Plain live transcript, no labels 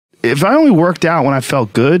if I only worked out when I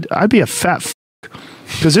felt good, I'd be a fat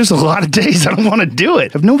because there's a lot of days I don't want to do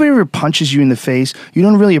it. If nobody ever punches you in the face, you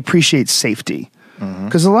don't really appreciate safety.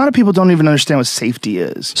 Because a lot of people don't even understand what safety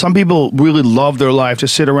is. Some people really love their life to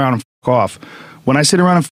sit around and f off. When I sit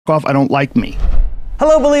around and f off, I don't like me.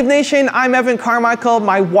 Hello, Believe Nation. I'm Evan Carmichael.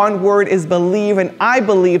 My one word is believe, and I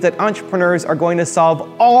believe that entrepreneurs are going to solve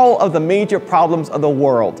all of the major problems of the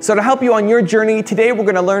world. So to help you on your journey, today we're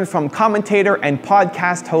going to learn from commentator and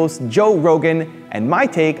podcast host Joe Rogan and my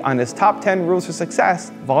take on his top 10 rules for success,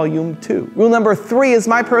 volume 2. Rule number 3 is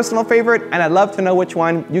my personal favorite, and I'd love to know which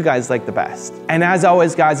one you guys like the best. And as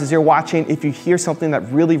always, guys, as you're watching, if you hear something that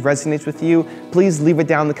really resonates with you, please leave it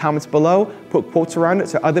down in the comments below, put quotes around it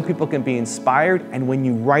so other people can be inspired, and when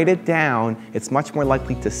you write it down, it's much more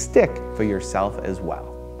likely to stick for yourself as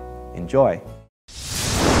well. Enjoy.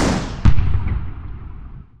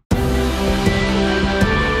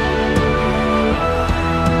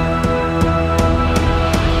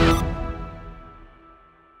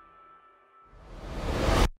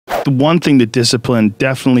 The one thing that discipline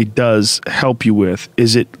definitely does help you with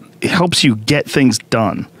is it helps you get things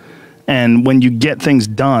done. And when you get things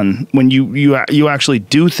done, when you actually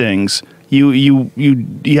do things, you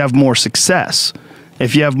have more success.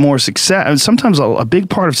 If you have more success, and sometimes a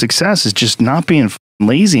big part of success is just not being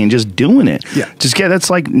lazy and just doing it. Yeah.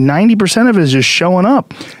 That's like 90% of it is just showing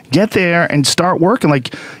up. Get there and start working.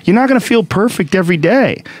 Like, you're not going to feel perfect every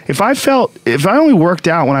day. If I only worked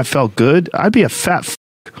out when I felt good, I'd be a fat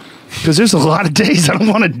because there's a lot of days I don't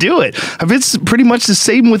want to do it. It's pretty much the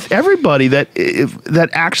same with everybody that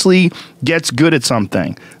actually gets good at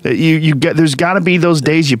something. That there's got to be those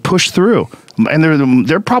days you push through, and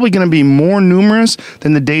they're probably going to be more numerous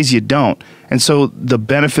than the days you don't. And so the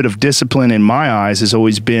benefit of discipline in my eyes has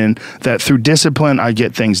always been that through discipline I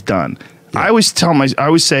get things done. Yeah. I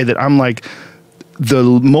always say that I'm like the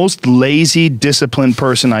most lazy, disciplined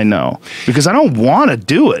person I know because I don't want to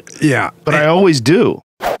do it. Yeah, but I always do.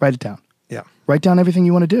 Write it down. Yeah. Write down everything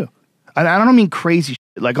you want to do. I don't mean crazy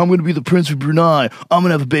shit, like I'm going to be the Prince of Brunei. I'm going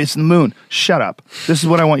to have a base in the moon. Shut up. This is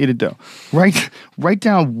what I want you to do. Write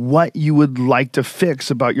down what you would like to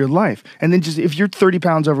fix about your life. And then just, if you're 30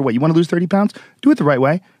 pounds overweight, you want to lose 30 pounds? Do it the right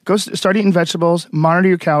way. Go start eating vegetables, monitor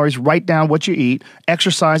your calories, write down what you eat,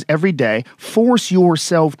 exercise every day, force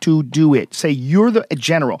yourself to do it. Say you're the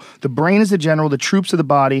general. The brain is the general, the troops are the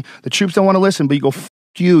body. The troops don't want to listen, but you go,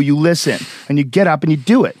 you listen, and you get up and you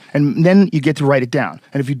do it, and then you get to write it down.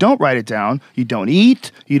 And if you don't write it down, you don't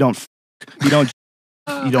eat, you don't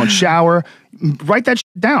shower. Write that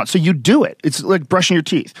down so you do it. It's like brushing your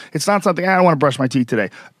teeth. It's not something, I don't want to brush my teeth today.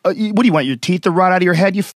 What do you want, your teeth to rot out of your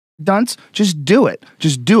head, you dunce? Just do it.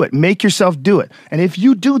 Just do it. Make yourself do it. And if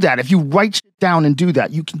you do that, if you write shit down and do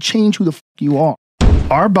that, you can change who the you are.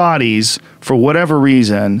 Our bodies, for whatever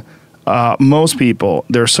reason, most people,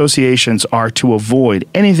 their associations are to avoid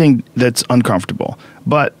anything that's uncomfortable.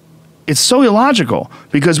 But it's so illogical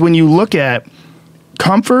because when you look at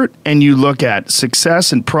comfort and you look at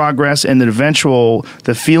success and progress and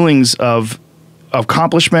the feelings of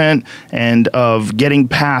accomplishment and of getting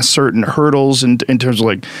past certain hurdles in terms of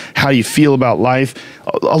like how you feel about life,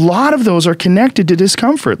 a lot of those are connected to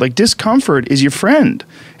discomfort. Like, discomfort is your friend.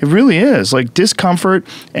 It really is. Like, discomfort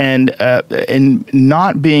and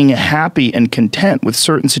not being happy and content with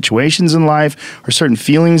certain situations in life or certain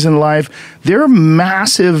feelings in life, they're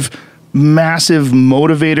massive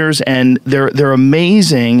motivators, and they're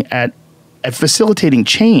amazing at facilitating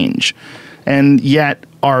change. And yet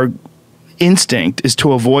our instinct is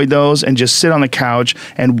to avoid those and just sit on the couch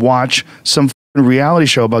and watch some reality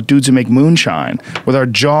show about dudes who make moonshine with our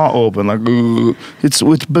jaw open. Like, it's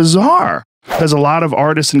bizarre. There's a lot of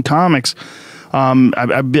artists and comics,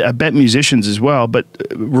 I bet musicians as well, but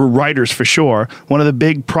writers for sure. One of the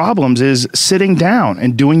big problems is sitting down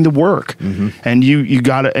and doing the work. Mm-hmm. And you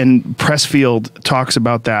got to, and Pressfield talks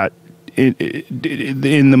about that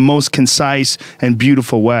in the most concise and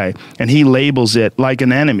beautiful way, and he labels it like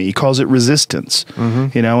an enemy. He calls it resistance.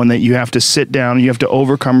 Mm-hmm. And that you have to sit down and you have to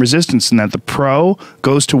overcome resistance, and that the pro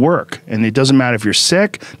goes to work. And it doesn't matter if you're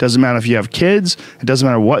sick, doesn't matter if you have kids, it doesn't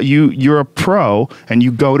matter what, you're a pro and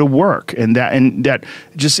you go to work, and that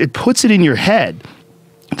just, it puts it in your head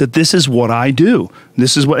that this is what I do.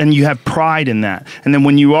 This is what, and you have pride in that. And then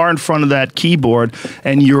when you are in front of that keyboard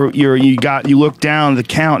and you look down the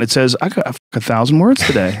count, it says, I got 1,000 words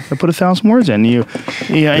today. I put 1,000 words in.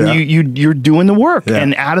 You're doing the work. Yeah.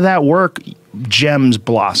 And out of that work, gems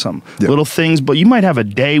blossom. Yep. Little things, but you might have a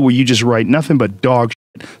day where you just write nothing but dog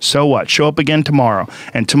shit. So what? Show up again tomorrow.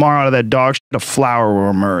 And tomorrow out of that dog shit, a flower will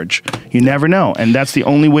emerge. You never know. And that's the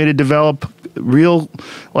only way to develop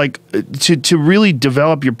to really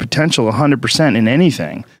develop your potential 100% in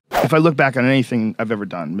anything. If I look back on anything I've ever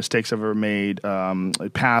done, mistakes I've ever made,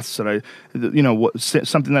 paths that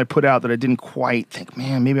something that I put out that I didn't quite think,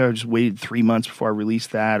 man, maybe I just waited 3 months before I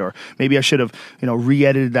released that, or maybe I should have,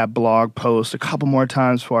 re-edited that blog post a couple more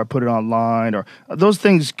times before I put it online, or those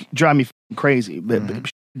things drive me crazy.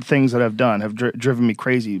 But things that I've done have driven me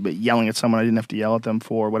crazy, but yelling at someone I didn't have to yell at them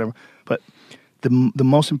for, whatever. But the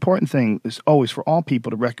most important thing is always for all people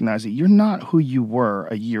to recognize that you're not who you were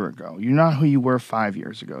a year ago. You're not who you were 5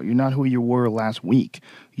 years ago. You're not who you were last week.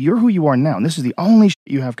 You're who you are now, and this is the only shit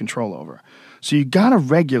you have control over. So you got to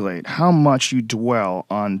regulate how much you dwell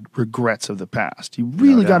on regrets of the past. You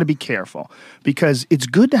really got to be careful, because it's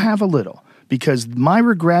good to have a little. Because my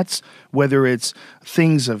regrets, whether it's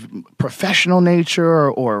things of professional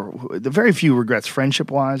nature or the very few regrets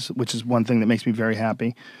friendship-wise, which is one thing that makes me very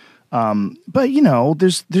happy. But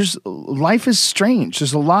there's life is strange.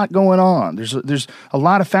 There's a lot going on. There's a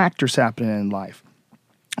lot of factors happening in life.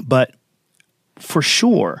 But for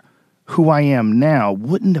sure, who I am now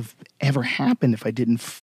wouldn't have ever happened if I didn't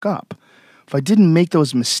fuck up. If I didn't make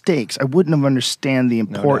those mistakes, I wouldn't have understand the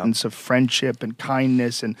importance of friendship and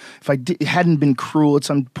kindness. And if I hadn't been cruel at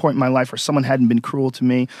some point in my life, or someone hadn't been cruel to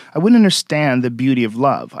me, I wouldn't understand the beauty of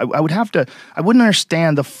love. I wouldn't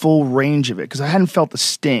understand the full range of it, because I hadn't felt the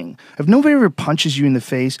sting. If nobody ever punches you in the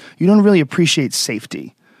face, you don't really appreciate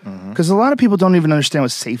safety. Because a lot of people don't even understand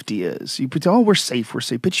what safety is. You pretend, oh, we're safe,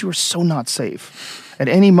 but you are so not safe at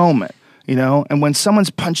any moment. And when someone's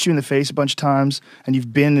punched you in the face a bunch of times, and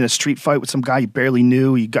you've been in a street fight with some guy you barely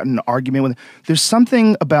knew, you got in an argument with him, there's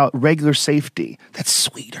something about regular safety that's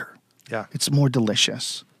sweeter. Yeah. It's more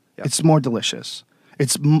delicious. Yeah. It's more delicious.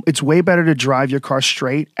 It's way better to drive your car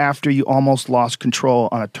straight after you almost lost control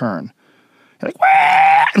on a turn. You're like,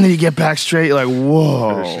 wah! And then you get back straight, you're like,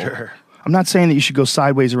 whoa. For sure. I'm not saying that you should go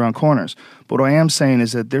sideways around corners, but what I am saying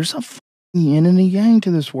is that there's a yin and a yang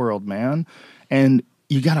to this world, man. And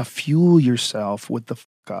you got to fuel yourself with the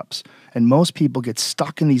fuck-ups. And most people get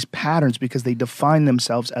stuck in these patterns because they define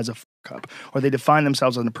themselves as a fuck-up, or they define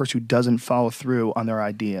themselves as a person who doesn't follow through on their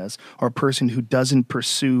ideas, or a person who doesn't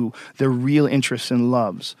pursue their real interests and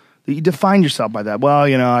loves. You define yourself by that. Well,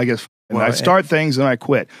 I guess I start things and I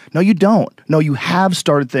quit. No, you don't. No, you have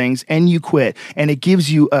started things and you quit. And it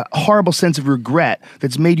gives you a horrible sense of regret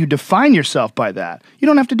that's made you define yourself by that. You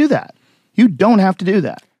don't have to do that. You don't have to do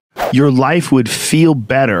that. Your life would feel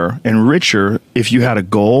better and richer if you had a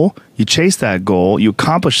goal, you chase that goal, you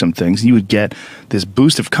accomplish some things, you would get this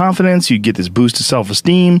boost of confidence, you'd get this boost of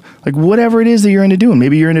self-esteem, like whatever it is that you're into doing.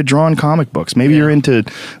 Maybe you're into drawing comic books. Maybe you're into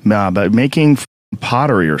making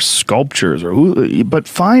pottery or sculptures, but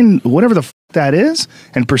find whatever the that is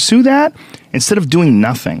and pursue that instead of doing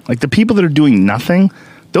nothing. Like the people that are doing nothing,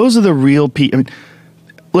 those are the real people. I mean,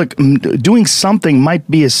 look, doing something might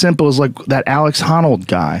be as simple as like that Alex Honnold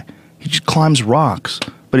guy. He just climbs rocks,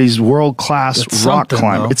 but he's world-class rock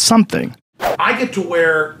climber. It's something. I get to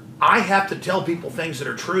where I have to tell people things that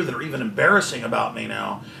are true that are even embarrassing about me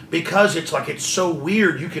now, because it's so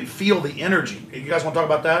weird. You can feel the energy. You guys want to talk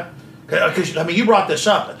about that? Because, you brought this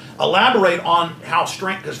up. Elaborate on how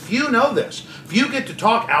strength, because few know this. Few get to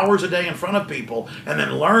talk hours a day in front of people and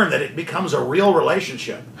then learn that it becomes a real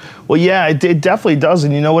relationship. Well, yeah, it definitely does.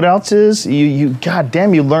 And you know what else is?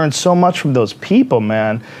 Goddamn, you learn so much from those people,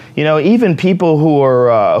 man. Even people who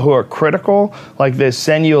are critical, like they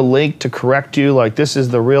send you a link to correct you, like this is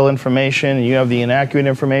the real information, and you have the inaccurate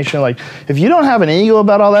information. Like, if you don't have an ego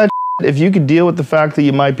about all that, if you could deal with the fact that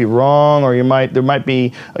you might be wrong, or you might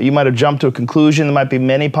have jumped to a conclusion, there might be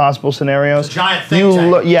many possible scenarios. It's a giant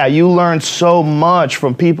think tank. You learn so much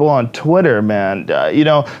from people on Twitter, man.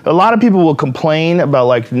 A lot of people will complain about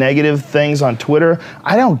like negative things on Twitter.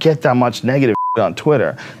 I don't get that much negative on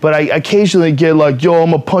Twitter, but I occasionally get like, yo, I'm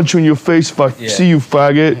gonna punch you in your face if I see you,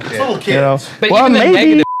 faggot. Yeah. Little kids. But well, even the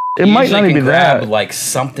negative, it might not even be grab that. Like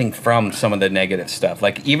something from some of the negative stuff.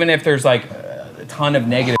 Like even if there's like a ton of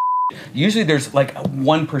negative, usually there's like a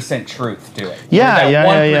 1% truth to it. Yeah,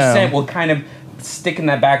 that 1% will kind of stick in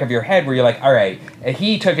that back of your head where you're like, all right,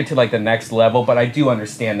 he took it to like the next level, but I do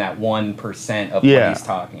understand that 1% of what he's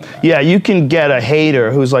talking about. Yeah, you can get a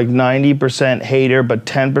hater who's like 90% hater, but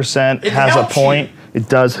 10% has a point. It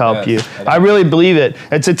does help you. I really believe it.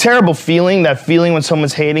 It's a terrible feeling, that feeling when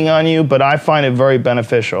someone's hating on you, but I find it very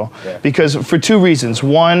beneficial. Because for two reasons.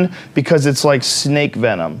 One, because it's like snake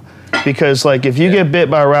venom. Because like if you get bit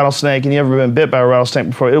by a rattlesnake and you ever been bit by a rattlesnake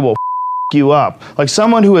before, it will you up. Like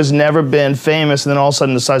someone who has never been famous and then all of a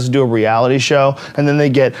sudden decides to do a reality show and then they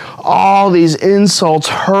get all these insults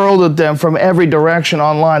hurled at them from every direction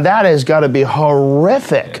online. That has got to be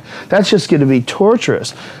horrific. That's just going to be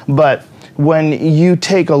torturous. But when you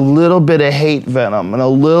take a little bit of hate venom and a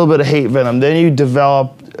little bit of hate venom, then you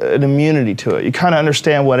develop an immunity to it. You kind of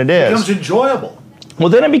understand what it is. It becomes enjoyable. Well,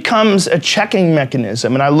 then it becomes a checking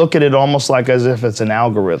mechanism, and I look at it almost like as if it's an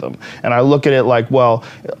algorithm. And I look at it like, well,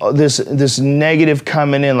 this negative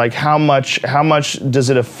coming in, like how much does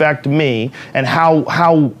it affect me, and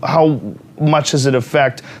how much does it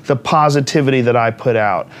affect the positivity that I put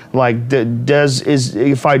out? Like,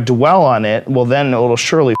 if I dwell on it, well, then it'll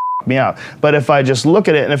surely me out. But if I just look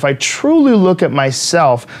at it, and if I truly look at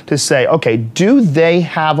myself to say, okay, do they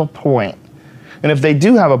have a point? And if they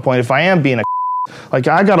do have a point, if I am being a like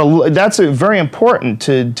that's very important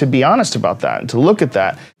to be honest about that and to look at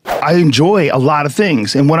that. I enjoy a lot of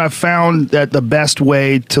things, and what I've found that the best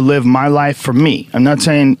way to live my life for me, I'm not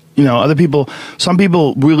saying, other people, some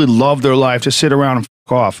people really love their life to sit around and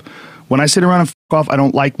f off. When I sit around and f off, I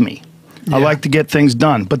don't like me. Yeah. I like to get things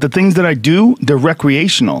done, but the things that I do, they're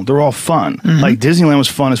recreational. They're all fun. Like Disneyland was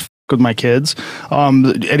fun as f with my kids.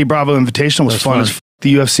 Eddie Bravo Invitational was fun as f.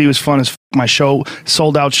 The UFC was fun as f. My show,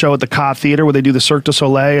 sold out show at the Ka Theater where they do the Cirque du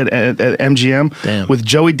Soleil at MGM. Damn. With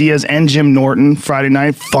Joey Diaz and Jim Norton Friday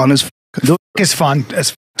night. Fun as f. It's fun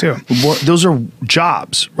as f too. Those are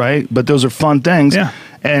jobs, right? But those are fun things. Yeah.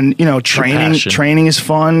 And training is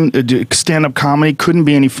fun. Stand-up comedy couldn't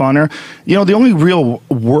be any funner. The only real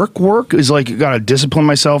work is like, I gotta discipline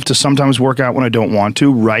myself to sometimes work out when I don't want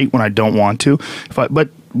to, write when I don't want to.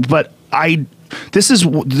 This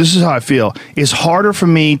is how I feel. It's harder for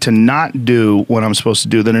me to not do what I'm supposed to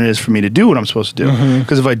do than it is for me to do what I'm supposed to do.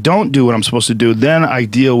 Because if I don't do what I'm supposed to do, then I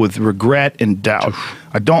deal with regret and doubt.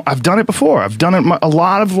 I've done it before. I've done it a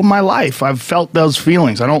lot of my life. I've felt those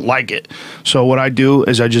feelings. I don't like it. So what I do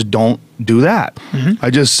is I just don't do that. I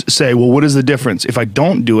just say, well, what is the difference? If I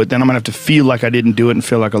don't do it, then I'm gonna have to feel like I didn't do it and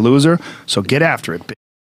feel like a loser. So get after it.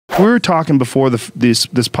 We were talking before this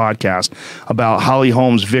podcast about Holly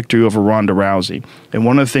Holm's victory over Ronda Rousey. And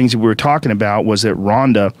one of the things that we were talking about was that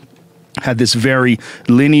Ronda had this very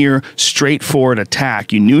linear, straightforward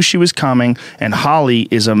attack. You knew she was coming, and Holly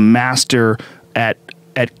is a master at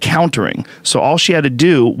countering. So all she had to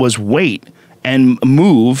do was wait and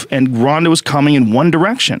move, and Ronda was coming in one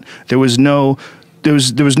direction. There was no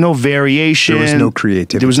variation. There was no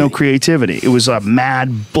creativity. There was no creativity. It was a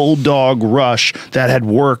mad bulldog rush that had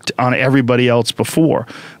worked on everybody else before.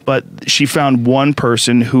 But she found one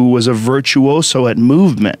person who was a virtuoso at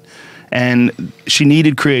movement. And she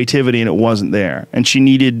needed creativity, and it wasn't there. And she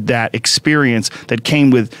needed that experience that came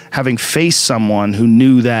with having faced someone who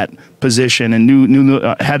knew that position and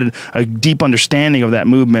had a deep understanding of that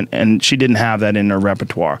movement, and she didn't have that in her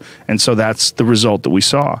repertoire. And so that's the result that we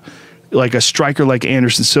saw. Like a striker like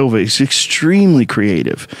Anderson Silva is extremely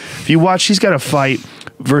creative. If you watch, he's got a fight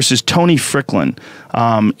versus Tony Ficklin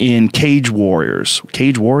in Cage Warriors.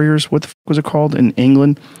 Cage Warriors? What the f was it called in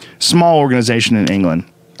England? Small organization in England.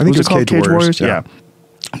 I think it was called Cage Warriors. Yeah.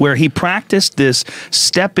 Where he practiced this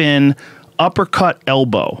step-in uppercut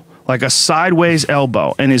elbow, like a sideways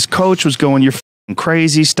elbow. And his coach was going, you're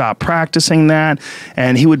crazy, stop practicing that.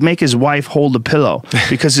 And he would make his wife hold the pillow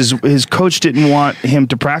because his coach didn't want him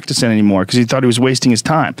to practice it anymore because he thought he was wasting his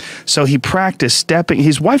time. So he practiced stepping.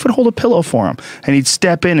 His wife would hold a pillow for him, and he'd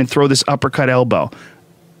step in and throw this uppercut elbow.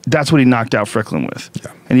 That's what he knocked out Ficklin with.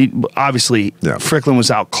 Yeah. And Ficklin was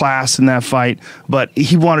outclassed in that fight, but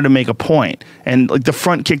he wanted to make a point. And like the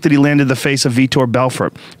front kick that he landed in the face of Vitor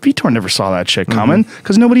Belfort, Vitor never saw that shit coming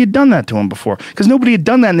because nobody had done that to him before. Because nobody had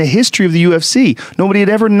done that in the history of the UFC. Nobody had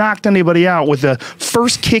ever knocked anybody out with the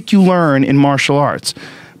first kick you learn in martial arts.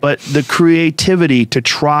 But the creativity to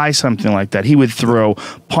try something like that. He would throw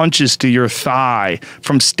punches to your thigh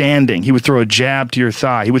from standing. He would throw a jab to your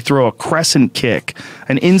thigh. He would throw a crescent kick,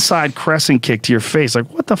 an inside crescent kick to your face.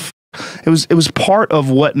 Like, what the f? It was part of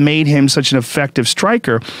what made him such an effective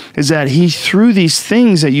striker, is that he threw these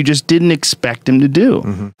things that you just didn't expect him to do.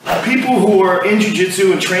 People who are in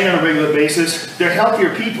jiu-jitsu and train on a regular basis, they're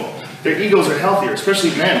healthier people. Their egos are healthier,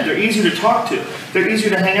 especially men. They're easier to talk to. They're easier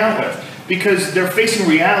to hang out with, because they're facing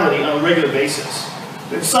reality on a regular basis.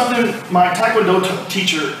 It's something my Taekwondo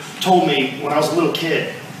teacher told me when I was a little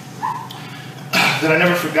kid that I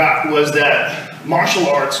never forgot, was that martial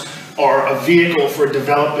arts are a vehicle for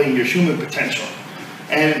developing your human potential.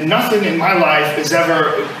 And nothing in my life has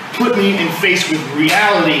ever put me in face with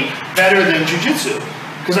reality better than jiu-jitsu.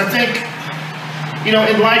 Because I think,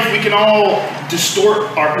 in life we can all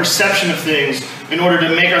distort our perception of things in order to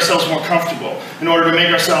make ourselves more comfortable, in order to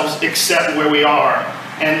make ourselves accept where we are.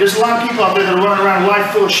 And there's a lot of people out there that are running around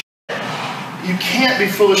life full of shit. You can't be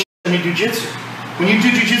full of shit when you do jiu-jitsu. When you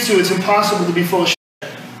do jiu-jitsu, it's impossible to be full of shit,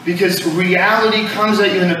 because reality comes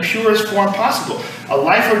at you in the purest form possible. A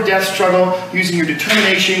life or death struggle using your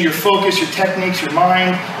determination, your focus, your techniques, your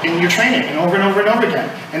mind, and your training, and over and over and over again.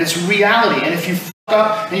 And it's reality. And if you fuck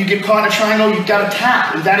up and you get caught in a triangle, you've got to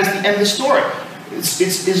tap. And that is the end of the story. It's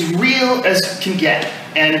as real as can get.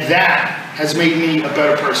 And that has made me a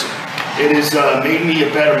better person. It has made me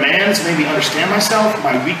a better man. It's made me understand myself,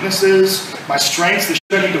 my weaknesses, my strengths, the shit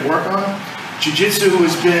I need to work on. Jiu-jitsu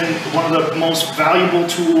has been one of the most valuable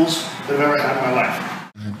tools that I've ever had in my life.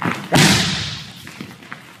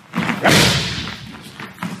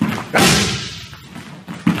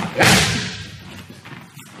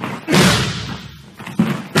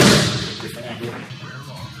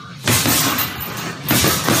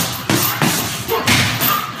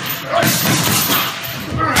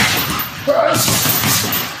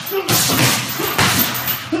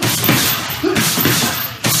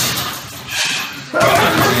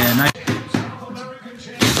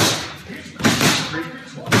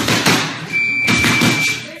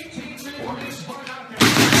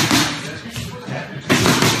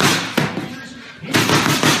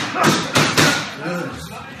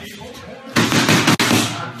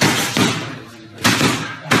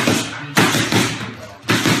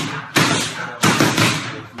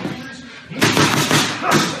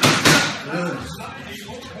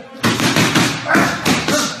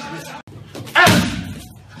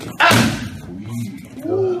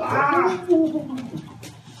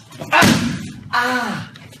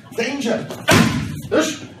 Danger!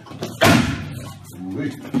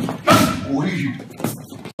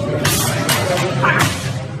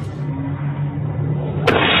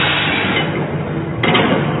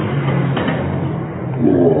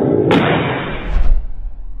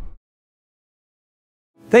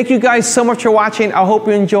 Thank you guys so much for watching. I hope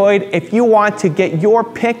you enjoyed. If you want to get your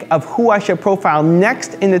pick of who I should profile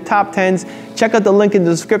next in the top 10s, check out the link in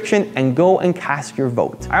the description and go and cast your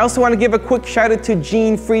vote. I also want to give a quick shout out to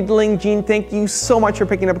Gene Friedling. Gene, thank you so much for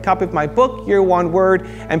picking up a copy of my book, Your One Word,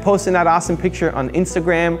 and posting that awesome picture on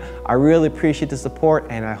Instagram. I really appreciate the support,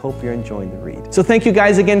 and I hope you're enjoying the read. So thank you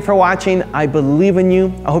guys again for watching. I believe in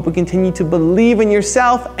you. I hope you continue to believe in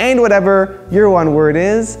yourself and whatever your one word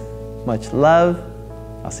is. Much love.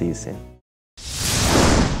 I'll see you soon.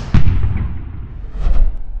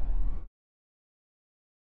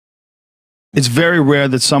 It's very rare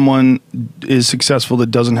that someone is successful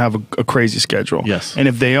that doesn't have a crazy schedule. Yes. And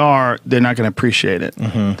if they are, they're not going to appreciate it.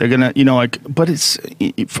 Mm-hmm. They're going to, you know, like, but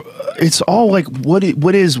it's all like, what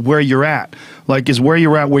is where you're at? Like, is where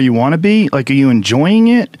you're at where you want to be? Like, are you enjoying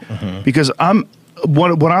it? Mm-hmm. Because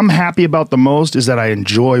what I'm happy about the most is that I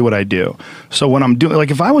enjoy what I do. So when I'm doing,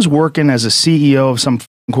 like, if I was working as a CEO of some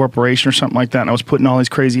corporation or something like that, and I was putting all these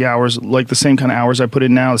crazy hours, like the same kind of hours I put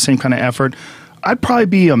in now, the same kind of effort, I'd probably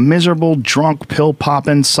be a miserable, drunk,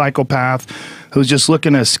 pill-popping psychopath who's just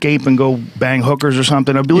looking to escape and go bang hookers or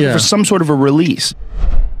something. I'd be looking for some sort of a release.